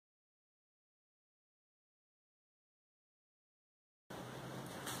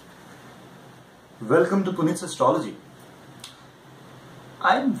Welcome to Punit's Astrology.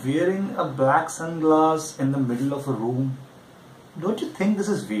 I'm wearing a black sunglass in the middle of a room. Don't you think this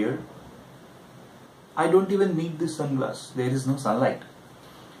is weird? I don't even need this sunglass. There is no sunlight.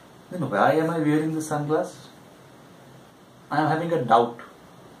 Then why am I wearing this sunglass? I am having a doubt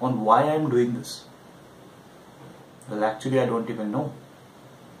on why I am doing this. Well, actually I don't even know.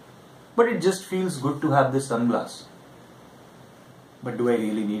 But it just feels good to have this sunglass. But do I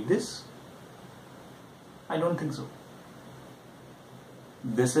really need this? I don't think so.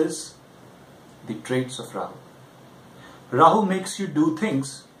 This is the traits of Rahu. Rahu makes you do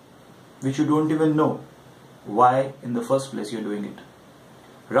things which you don't even know why in the first place you're doing it.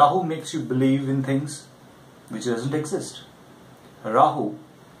 Rahu makes you believe in things which doesn't exist. Rahu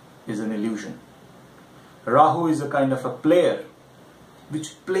is an illusion. Rahu is a kind of a player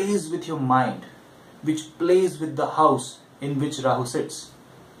which plays with your mind, which plays with the house in which Rahu sits,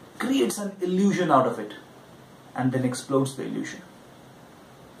 creates an illusion out of it, and then explodes the illusion.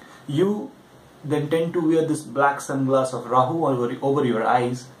 You then tend to wear this black sunglass of Rahu over your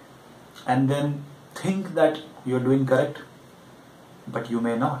eyes and then think that you're doing correct, but you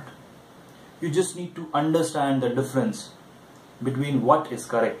may not. You just need to understand the difference between what is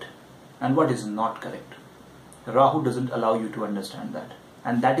correct and what is not correct. Rahu doesn't allow you to understand that.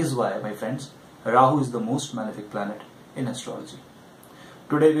 And that is why, my friends, Rahu is the most malefic planet in astrology.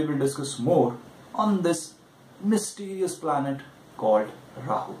 Today we will discuss more on this mysterious planet called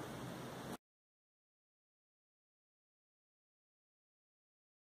Rahu.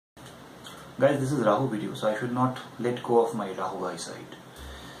 Guys, this is Rahu video, so I should not let go of my Rahu eyesight.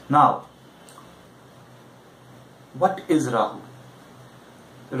 Now, what is Rahu?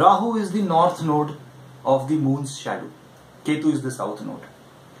 Rahu is the north node of the moon's shadow. Ketu is the south node.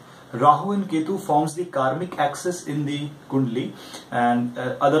 Rahu and Ketu forms the karmic axis in the Kundali, and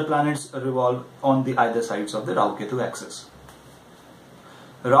other planets revolve on the either sides of the Rahu-Ketu axis.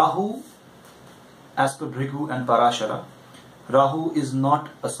 Rahu, as per Bhrigu and Parashara, Rahu is not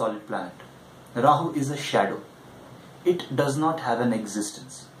a solid planet. Rahu is a shadow. It does not have an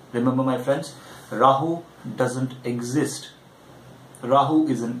existence. Remember, my friends, Rahu doesn't exist. Rahu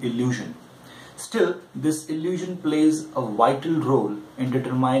is an illusion. Still, this illusion plays a vital role in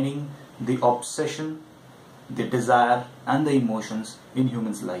determining the obsession, the desire and the emotions in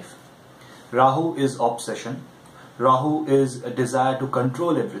humans' life. Rahu is obsession. Rahu is a desire to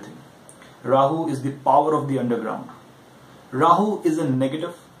control everything. Rahu is the power of the underground. Rahu is a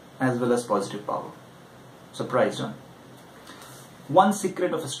negative as well as positive power. Surprised, huh? One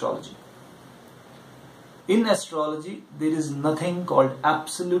secret of astrology. In astrology, there is nothing called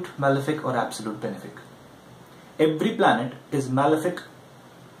absolute malefic or absolute benefic. Every planet is malefic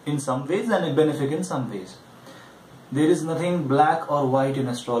in some ways and a benefic in some ways. There is nothing black or white in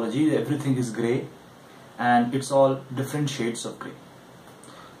astrology. Everything is grey, and it's all different shades of grey.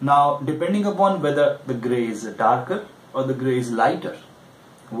 Now, depending upon whether the grey is darker or the grey is lighter,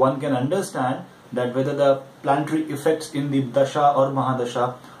 one can understand that whether the planetary effects in the Dasha or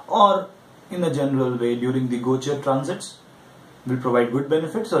Mahadasha or in a general way during the Gochar transits will provide good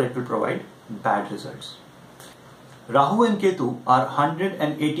benefits or it will provide bad results. Rahu and Ketu are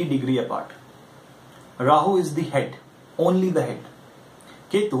 180 degrees apart. Rahu is the head, only the head.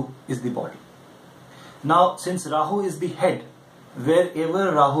 Ketu is the body. Now, since Rahu is the head,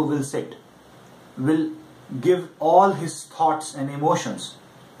 wherever Rahu will sit, will give all his thoughts and emotions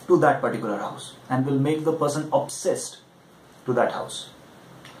to that particular house and will make the person obsessed to that house.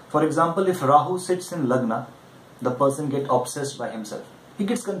 For example, if Rahu sits in Lagna, the person gets obsessed by himself. He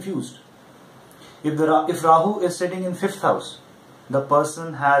gets confused. If Rahu is sitting in 5th house, the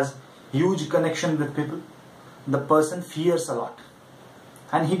person has huge connection with people. The person fears a lot.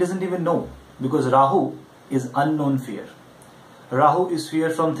 And he doesn't even know, because Rahu is unknown fear. Rahu is fear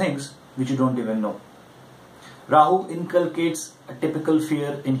from things which you don't even know. Rahu inculcates a typical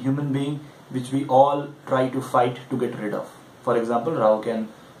fear in human being which we all try to fight to get rid of. For example, Rahu can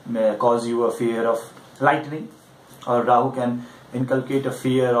cause you a fear of lightning, or Rahu can inculcate a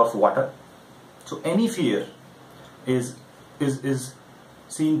fear of water. So any fear is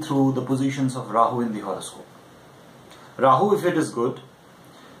seen through the positions of Rahu in the horoscope. Rahu, if it is good,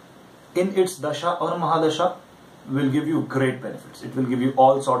 in its Dasha or Mahadasha, will give you great benefits. It will give you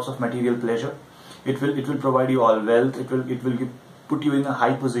all sorts of material pleasure. It will provide you all wealth. It will put you in a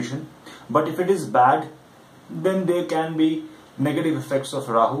high position. But if it is bad, then there can be negative effects of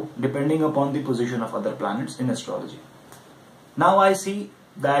Rahu depending upon the position of other planets in astrology. Now I see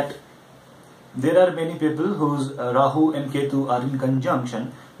that there are many people whose Rahu and Ketu are in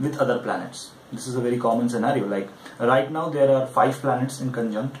conjunction with other planets. This is a very common scenario. Like right now there are 5 planets in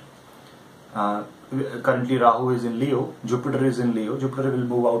conjunct. Currently Rahu is in Leo, Jupiter is in Leo. Jupiter will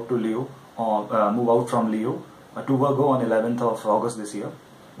move out to Leo, or move out from Leo to Virgo on 11th of August this year.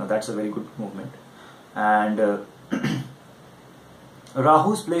 Now that's a very good movement. And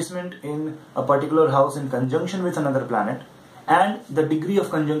Rahu's placement in a particular house in conjunction with another planet, and the degree of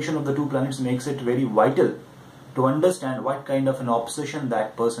conjunction of the two planets makes it very vital to understand what kind of an obsession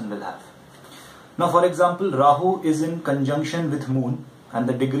that person will have. Now, for example, Rahu is in conjunction with Moon, and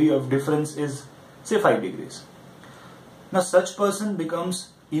the degree of difference is, say, 5 degrees. Now, such person becomes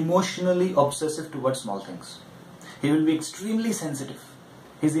emotionally obsessive towards small things. He will be extremely sensitive.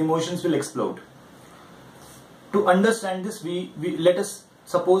 His emotions will explode. To understand this, we let us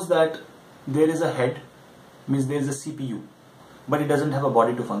suppose that there is a head, means there is a CPU, but it doesn't have a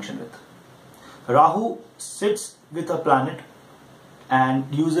body to function with. Rahu sits with a planet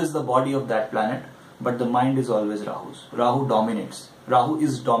and uses the body of that planet, but the mind is always Rahu's. Rahu dominates. Rahu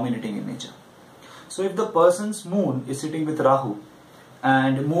is dominating in nature. So if the person's moon is sitting with Rahu,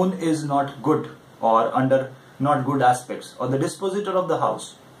 and moon is not good or under not good aspects, or the dispositor of the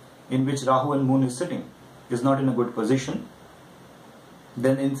house in which Rahu and moon is sitting is not in a good position,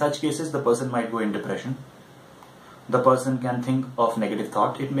 then in such cases the person might go in depression. The person can think of negative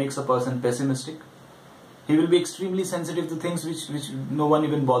thought. It makes a person pessimistic. He will be extremely sensitive to things which no one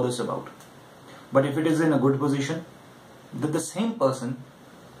even bothers about. But if it is in a good position, that the same person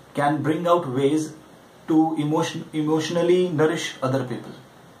can bring out ways to emotionally nourish other people.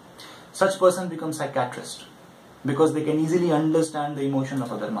 Such person becomes psychiatrist because they can easily understand the emotion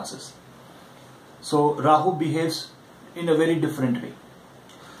of other masses. So Rahu behaves in a very different way.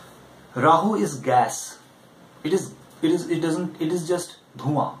 Rahu is gas. It is just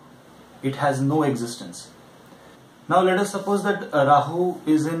dhuma. It has no existence. Now let us suppose that Rahu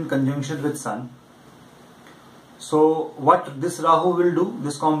is in conjunction with Sun. So what this Rahu will do,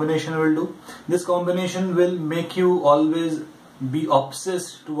 this combination will do, this combination will make you always be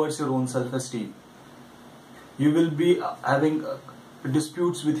obsessed towards your own self-esteem. You will be having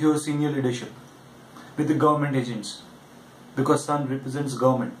disputes with your senior leadership, with the government agents, because Sun represents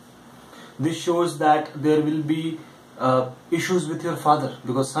government. This shows that there will be issues with your father,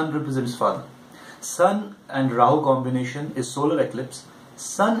 because Sun represents father. Sun and Rahu combination is solar eclipse.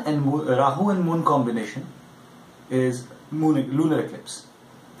 Sun and Moon, Rahu and Moon combination is lunar eclipse.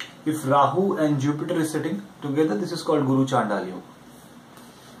 If Rahu and Jupiter is sitting together, this is called Guru Chandal Yoga.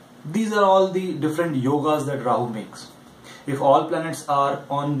 These are all the different yogas that Rahu makes. If all planets are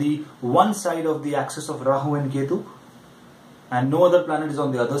on the one side of the axis of Rahu and Ketu, and no other planet is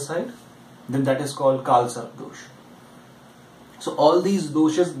on the other side, then that is called Kalsarp dosh. So all these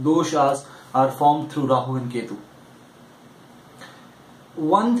doshas are formed through Rahu and Ketu.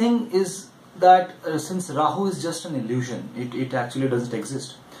 One thing is that since Rahu is just an illusion, it actually doesn't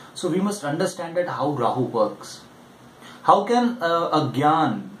exist. So we must understand that how Rahu works. How can a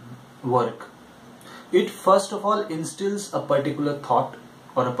Gyan work? It first of all instills a particular thought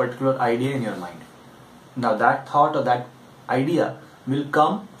or a particular idea in your mind. Now that thought or that idea will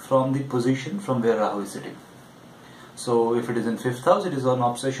come from the position from where Rahu is sitting. So if it is in 5th house, it is an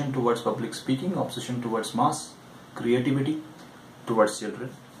obsession towards public speaking, obsession towards mass, creativity, towards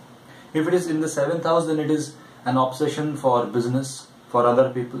children. If it is in the 7th house, then it is an obsession for business, for other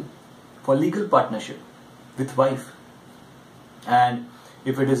people, for legal partnership with wife. And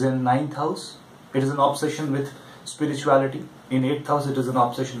if it is in 9th house, it is an obsession with spirituality. In 8th house, it is an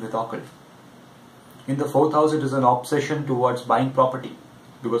obsession with occult. In the 4th house, it is an obsession towards buying property,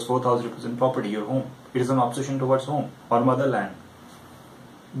 because 4th house represents property, your home. It is an obsession towards home or motherland.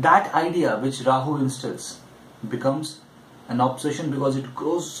 That idea which Rahu instills becomes an obsession because it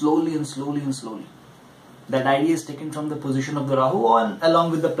grows slowly and slowly and slowly. That idea is taken from the position of the Rahu and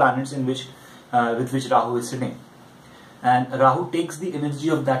along with the planets in which with which Rahu is sitting. And Rahu takes the energy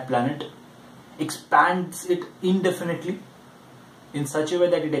of that planet, expands it indefinitely in such a way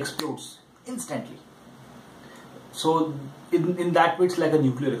that it explodes instantly. So in that way it's like a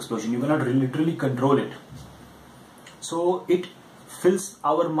nuclear explosion. You cannot literally control it. So it fills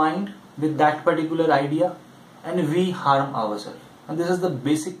our mind with that particular idea and we harm ourselves. And this is the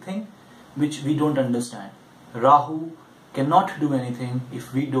basic thing which we don't understand. Rahu cannot do anything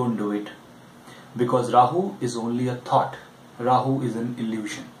if we don't do it, because Rahu is only a thought. Rahu is an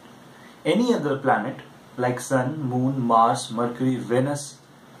illusion. Any other planet like Sun, Moon, Mars, Mercury, Venus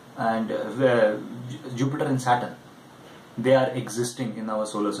and Jupiter and Saturn, they are existing in our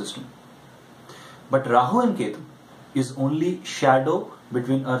solar system. But Rahu and Ketu is only shadow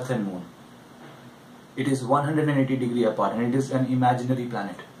between Earth and Moon. It is 180 degrees apart and it is an imaginary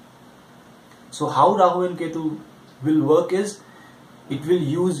planet. So how Rahu and Ketu will work is, It will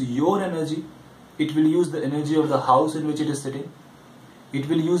use your energy. It will use the energy of the house in which it is sitting. It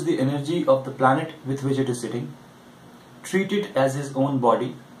will use the energy of the planet with which it is sitting. Treat it as his own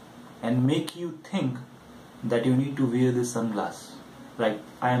body and make you think that you need to wear this sunglass. Like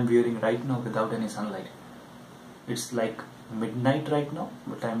I am wearing right now without any sunlight. It's like midnight right now,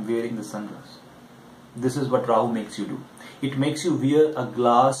 but I am wearing the sunglass. This is what Rahu makes you do. It makes you wear a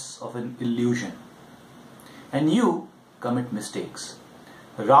glass of an illusion. And you commit mistakes.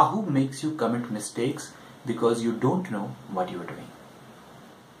 Rahu makes you commit mistakes because you don't know what you are doing.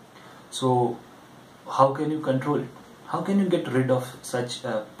 So, how can you control it? How can you get rid of such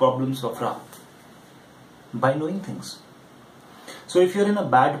problems of Rahu? By knowing things. So, if you're in a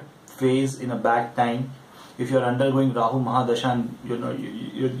bad phase, in a bad time, if you're undergoing Rahu Mahadasha and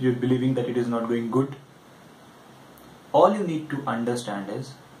you're believing that it is not going good, all you need to understand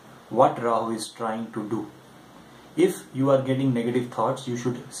is what Rahu is trying to do. If you are getting negative thoughts, you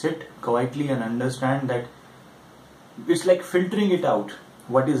should sit quietly and understand that it's like filtering it out,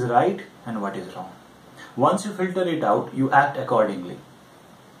 what is right and what is wrong. Once you filter it out, you act accordingly.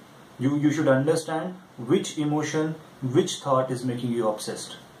 You should understand which emotion, which thought is making you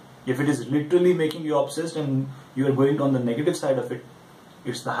obsessed. If it is literally making you obsessed and you are going on the negative side of it,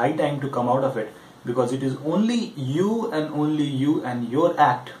 it's the high time to come out of it, because it is only you and your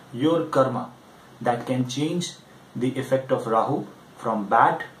act, your karma, that can change the effect of Rahu from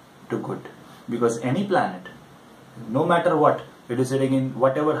bad to good. Because any planet, no matter what, it is sitting in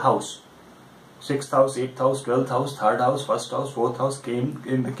whatever house, 6th house, 8th house, 12th house, 3rd house, 1st house, 4th house,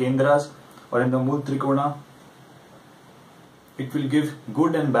 in the Kendras or in the Mool Trikona, it will give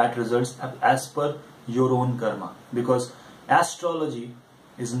good and bad results as per your own karma. Because astrology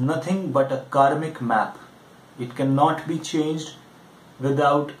is nothing but a karmic map. It cannot be changed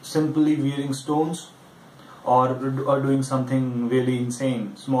without simply wearing stones or doing something really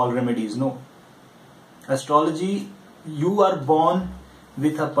insane, small remedies. No. Astrology, you are born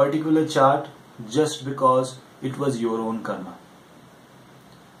with a particular chart just because it was your own karma.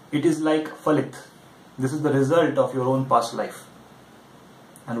 It is like Phalit. This is the result of your own past life.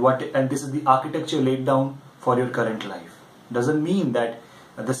 And this is the architecture laid down for your current life. Doesn't mean that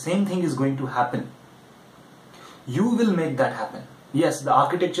the same thing is going to happen. You will make that happen. Yes, the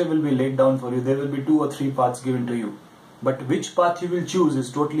architecture will be laid down for you. There will be 2 or 3 paths given to you. But which path you will choose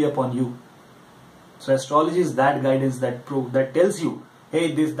is totally upon you. So astrology is that guidance that tells you,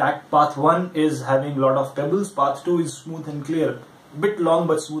 hey, that path 1 is having a lot of pebbles, path 2 is smooth and clear, bit long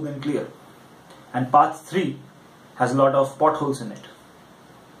but smooth and clear, and path 3 has a lot of potholes in it.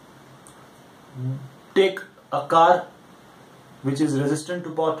 Take a car which is resistant to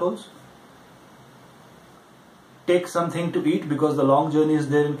potholes. Take something to eat, because the long journey is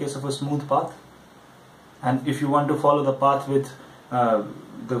there in case of a smooth path. And if you want to follow the path with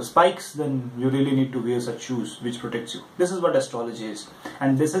the spikes, then you really need to wear such shoes which protects you. This is what astrology is,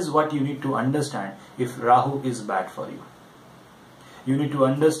 and this is what you need to understand if Rahu is bad for you. You need to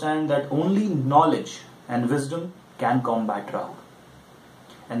understand that only knowledge and wisdom can combat Rahu,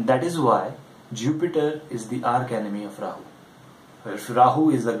 and that is why Jupiter is the arch enemy of Rahu. If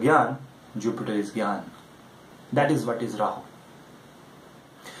Rahu is Agyan, Jupiter is Gyan. That is what is Rahu.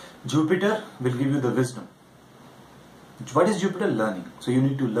 Jupiter will give you the wisdom. What is Jupiter? Learning. So you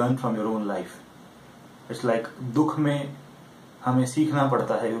need to learn from your own life. It's like दुख में हमें सीखना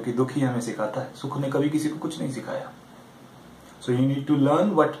पड़ता है, क्योंकि दुख ही हमें सिखाता है. सुख ने कभी किसी को कुछ नहीं सिखाया. So you need to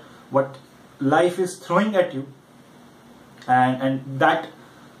learn what life is throwing at you, and that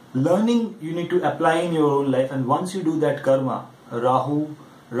learning you need to apply in your own life. And once you do that karma,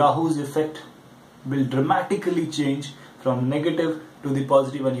 Rahu's effect will dramatically change from negative to the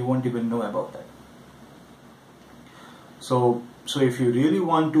positive, and you won't even know about that. So if you really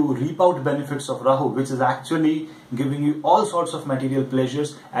want to reap out benefits of Rahu, which is actually giving you all sorts of material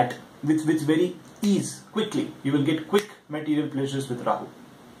pleasures with very ease, quickly, you will get quick material pleasures with Rahu.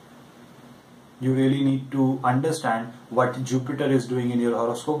 You really need to understand what Jupiter is doing in your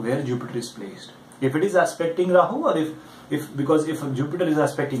horoscope, where Jupiter is placed. If it is aspecting Rahu, or because if Jupiter is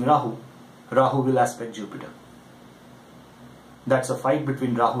aspecting Rahu, Rahu will aspect Jupiter. That's a fight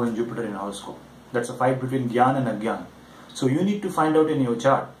between Rahu and Jupiter in horoscope. That's a fight between Gyan and Agyan. So you need to find out in your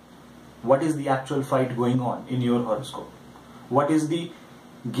chart what is the actual fight going on in your horoscope. What is the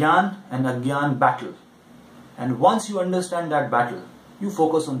Gyan and Agyan battle? And once you understand that battle, you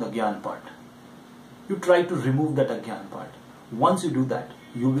focus on the Gyan part. You try to remove that Agyan part. Once you do that,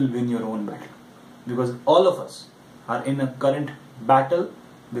 you will win your own battle. Because all of us are in a current battle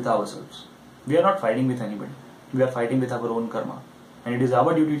with ourselves. We are not fighting with anybody. We are fighting with our own karma. And it is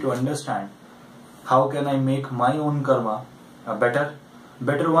our duty to understand how can I make my own karma a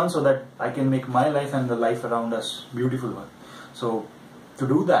better one, so that I can make my life and the life around us beautiful one. So to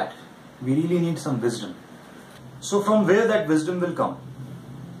do that, we really need some wisdom. So from where that wisdom will come?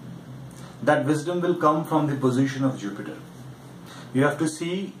 That wisdom will come from the position of Jupiter. You have to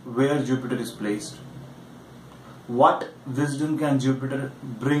see where Jupiter is placed. What wisdom can Jupiter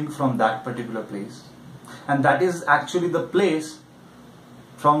bring from that particular place? And that is actually the place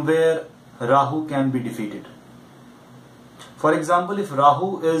from where Rahu can be defeated. For example, if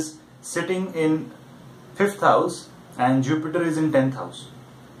Rahu is sitting in 5th house and Jupiter is in 10th house,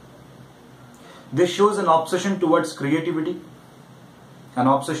 this shows an obsession towards creativity, an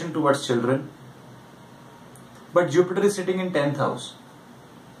obsession towards children. But Jupiter is sitting in 10th house.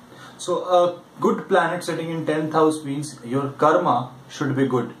 So a good planet sitting in 10th house means your karma should be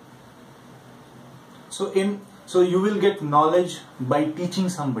good. So you will get knowledge by teaching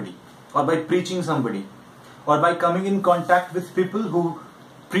somebody, or by preaching somebody, or by coming in contact with people who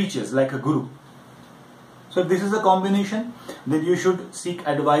preaches, like a guru. So if this is a combination, then you should seek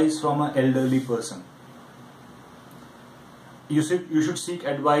advice from an elderly person. You should seek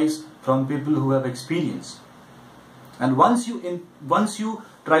advice from people who have experience. And once you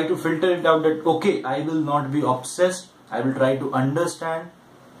try to filter it out that, okay, I will not be obsessed, I will try to understand,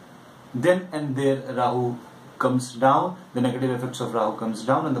 then and there Rahu comes down, the negative effects of Rahu comes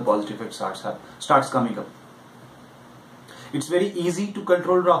down, and the positive effects starts coming up. It's very easy to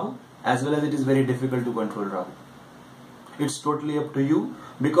control Rahu, as well as it is very difficult to control Rahu. It's totally up to you,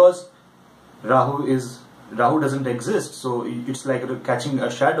 because Rahu doesn't exist, so it's like catching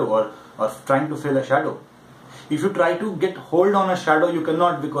a shadow or trying to fill a shadow. If you try to get hold on a shadow, you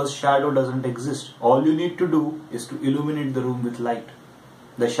cannot, because shadow doesn't exist. All you need to do is to illuminate the room with light.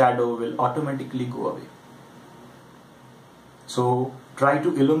 The shadow will automatically go away. So try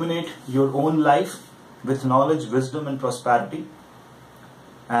to illuminate your own life with knowledge, wisdom and prosperity.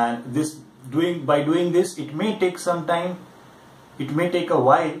 And by doing this, it may take some time, it may take a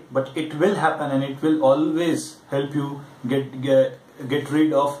while, but it will happen, and it will always help you get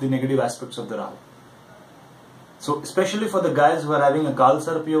rid of the negative aspects of the Rahu. So especially for the guys who are having a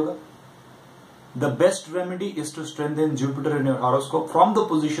Kalsarp yoga, the best remedy is to strengthen Jupiter in your horoscope from the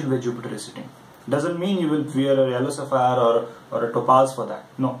position where Jupiter is sitting. Doesn't mean you will wear a yellow sapphire or a topaz for that.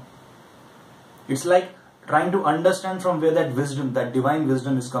 No. It's like trying to understand from where that wisdom, that divine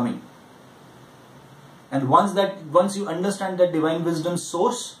wisdom is coming. And once you understand that divine wisdom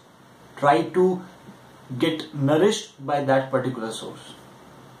source, try to get nourished by that particular source.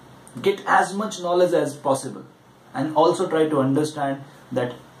 Get as much knowledge as possible. And also try to understand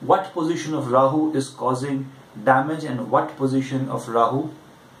that what position of Rahu is causing damage and what position of Rahu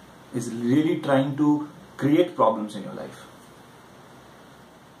is really trying to create problems in your life.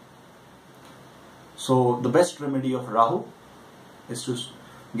 So the best remedy of Rahu is to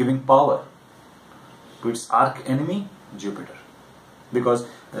giving power to its arch enemy, Jupiter. Because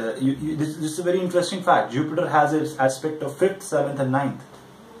this is a very interesting fact. Jupiter has its aspect of 5th, 7th and 9th.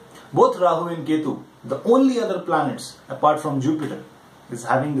 Both Rahu and Ketu, the only other planets apart from Jupiter, is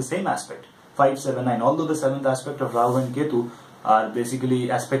having the same aspect, 5, 7, 9. Although the 7th aspect of Rahu and Ketu are basically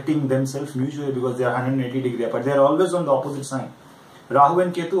aspecting themselves mutually, because they are 180 degrees apart. They are always on the opposite sign. Rahu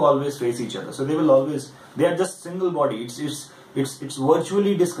and Ketu always face each other. So they are just single body. It's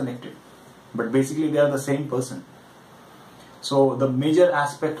virtually disconnected. But basically they are the same person. So the major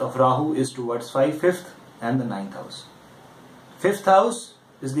aspect of Rahu is towards 5th and the 9th house. 5th house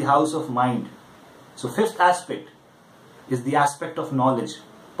is the house of mind. So 5th aspect is the aspect of knowledge,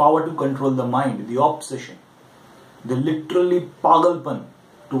 power to control the mind, the obsession, the literally pagalpan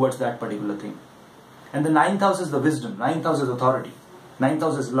towards that particular thing. And the 9th house is the wisdom, 9th house is authority, 9th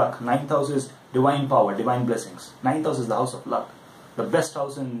house is luck, 9th house is divine power, divine blessings. 9th house is the house of luck, the best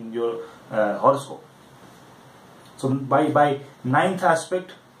house in your horoscope. So by 9th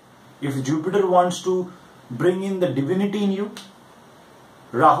aspect, if Jupiter wants to bring in the divinity in you,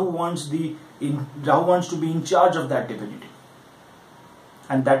 Rahu wants to be in charge of that divinity.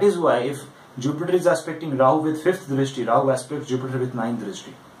 And that is why if Jupiter is aspecting Rahu with 5th drishti, Rahu aspects Jupiter with 9th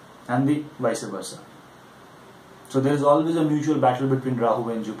drishti, and the vice versa. So there is always a mutual battle between Rahu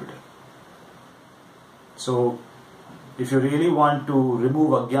and Jupiter. So if you really want to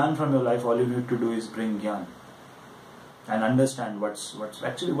remove Agyan from your life, all you need to do is bring Gyan and understand what's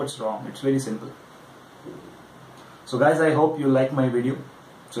wrong. It's very simple. So guys, I hope you like my video.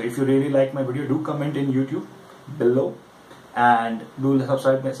 So if you really like my video, do comment in YouTube below and do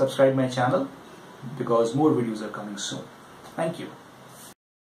subscribe my channel, because more videos are coming soon. Thank you.